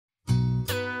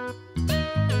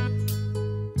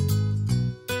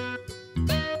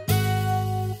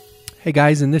Hey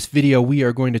guys, in this video we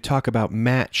are going to talk about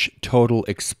match total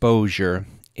exposure,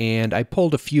 and I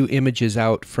pulled a few images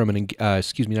out from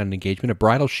a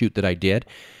bridal shoot that I did,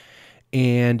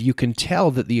 and you can tell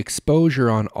that the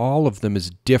exposure on all of them is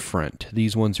different.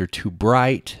 These ones are too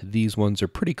bright, these ones are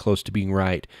pretty close to being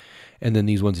right, and then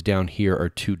these ones down here are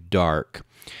too dark.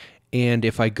 And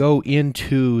if I go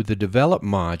into the develop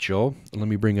module, let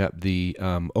me bring up the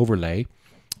overlay,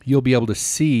 you'll be able to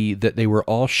see that they were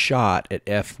all shot at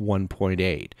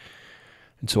f1.8.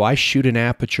 And so I shoot in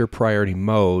aperture priority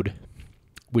mode,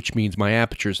 which means my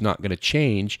aperture is not going to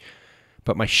change,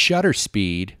 but my shutter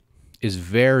speed is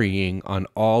varying on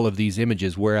all of these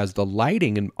images, whereas the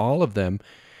lighting in all of them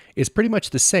is pretty much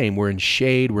the same. We're in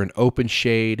shade, we're in open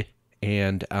shade,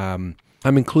 and I'm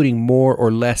including more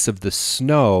or less of the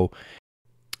snow,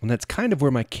 and that's kind of where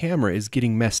my camera is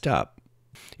getting messed up.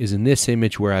 Is in this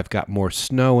image where I've got more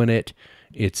snow in it.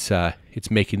 It's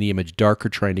making the image darker,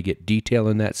 trying to get detail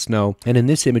in that snow. And in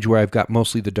this image where I've got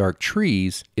mostly the dark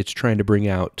trees, it's trying to bring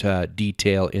out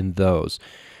detail in those.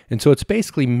 And so it's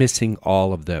basically missing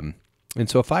all of them. And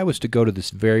so if I was to go to this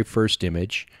very first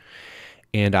image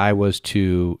and I was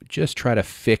to just try to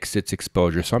fix its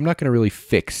exposure, so I'm not going to really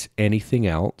fix anything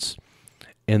else.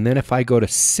 And then if I go to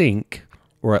sync,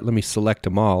 or let me select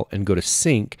them all and go to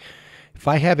sync, if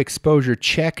I have exposure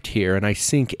checked here and I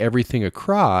sync everything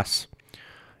across,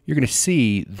 you're going to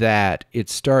see that it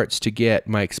starts to get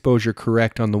my exposure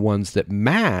correct on the ones that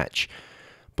match,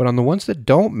 but on the ones that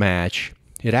don't match,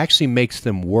 it actually makes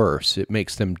them worse. It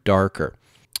makes them darker.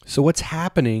 So what's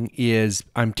happening is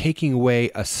I'm taking away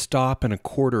a stop and a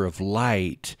quarter of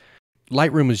light.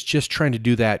 Lightroom is just trying to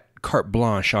do that carte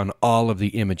blanche on all of the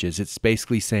images. It's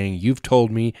basically saying, you've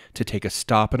told me to take a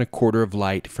stop and a quarter of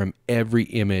light from every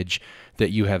image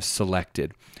that you have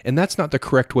selected. And that's not the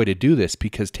correct way to do this,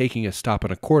 because taking a stop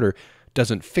and a quarter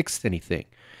doesn't fix anything.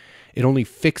 It only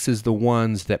fixes the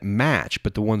ones that match,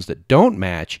 but the ones that don't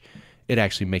match, it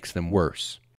actually makes them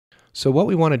worse. So what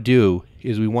we want to do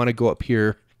is we want to go up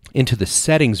here into the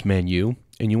settings menu,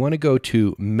 and you want to go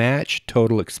to match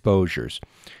total exposures.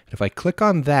 And if I click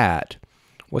on that,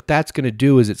 what that's going to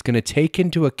do is it's going to take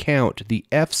into account the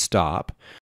f-stop,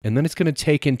 and then it's going to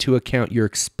take into account your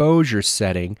exposure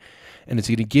setting, and it's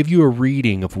going to give you a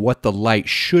reading of what the light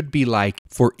should be like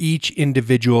for each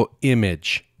individual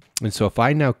image. And so if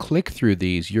I now click through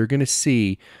these, you're going to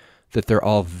see that they're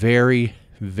all very,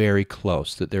 very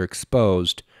close, that they're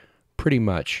exposed pretty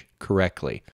much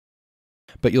correctly.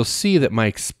 But you'll see that my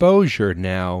exposure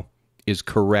now is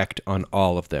correct on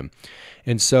all of them.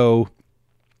 And so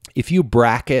if you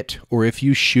bracket, or if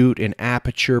you shoot in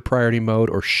aperture priority mode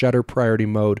or shutter priority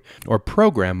mode or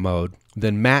program mode,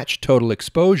 then match total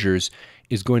exposures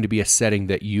is going to be a setting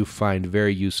that you find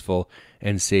very useful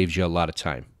and saves you a lot of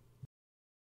time.